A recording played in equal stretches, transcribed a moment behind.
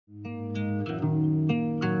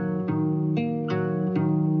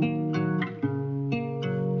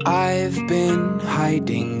I've been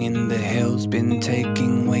hiding in the hills, been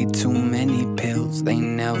taking way too many pills. They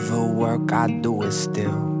never work, I do it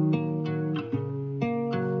still.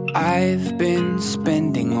 I've been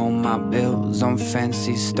spending all my bills on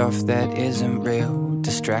fancy stuff that isn't real.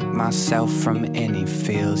 Distract myself from any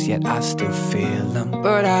feels, yet I still feel them.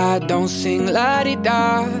 But I don't sing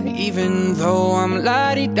la-di-da, even though I'm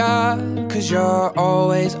la-di-da. Cause you're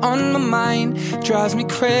always on my mind, drives me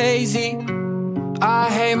crazy. I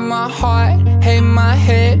hate my heart, hate my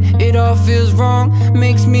head, it all feels wrong,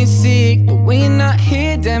 makes me sick. But when I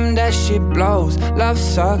hear them, that shit blows. Love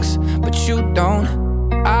sucks, but you don't.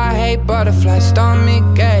 I hate butterflies,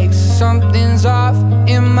 stomach aches, something's off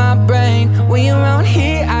in my brain. When you're around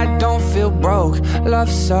here, I don't feel broke. Love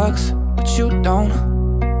sucks, but you don't.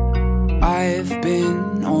 I've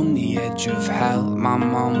been on the edge of hell. My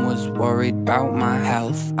mom was worried about my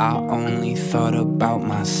health. I only thought about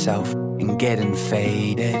myself and getting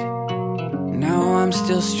faded. Now I'm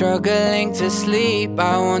still struggling to sleep.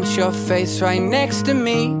 I want your face right next to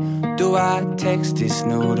me. Do I text? It's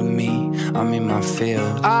new to me, I'm in my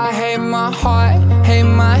field. I hate my heart, hate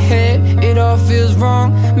my head, it all feels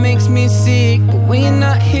wrong, makes me sick. But when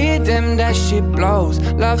I hear them, that shit blows.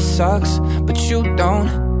 Love sucks, but you don't.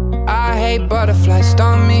 I hate butterflies,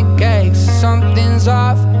 stomach aches, something's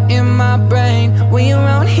off in my brain. When you're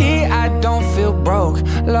around here, I don't feel broke.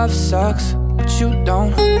 Love sucks, but you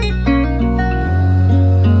don't.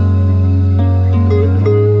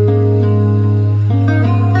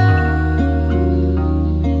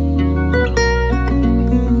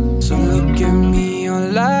 So look at me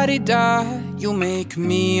on la-di-da, you make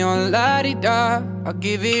me on la-di-da. I'll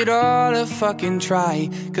give it all a fucking try,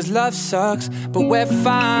 cause love sucks, but we're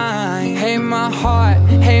fine. Hate my heart,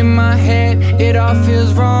 hate my head, it all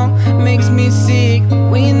feels wrong, makes me sick.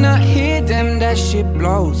 When I hear them, that shit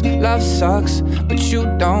blows. Love sucks, but you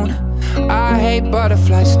don't. I hate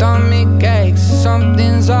butterflies, stomach aches,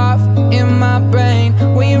 something's off in my brain.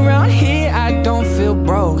 When you're around here, I don't feel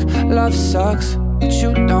broke. Love sucks, but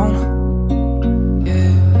you don't.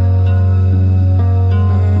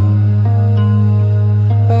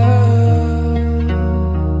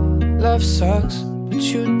 Love sucks.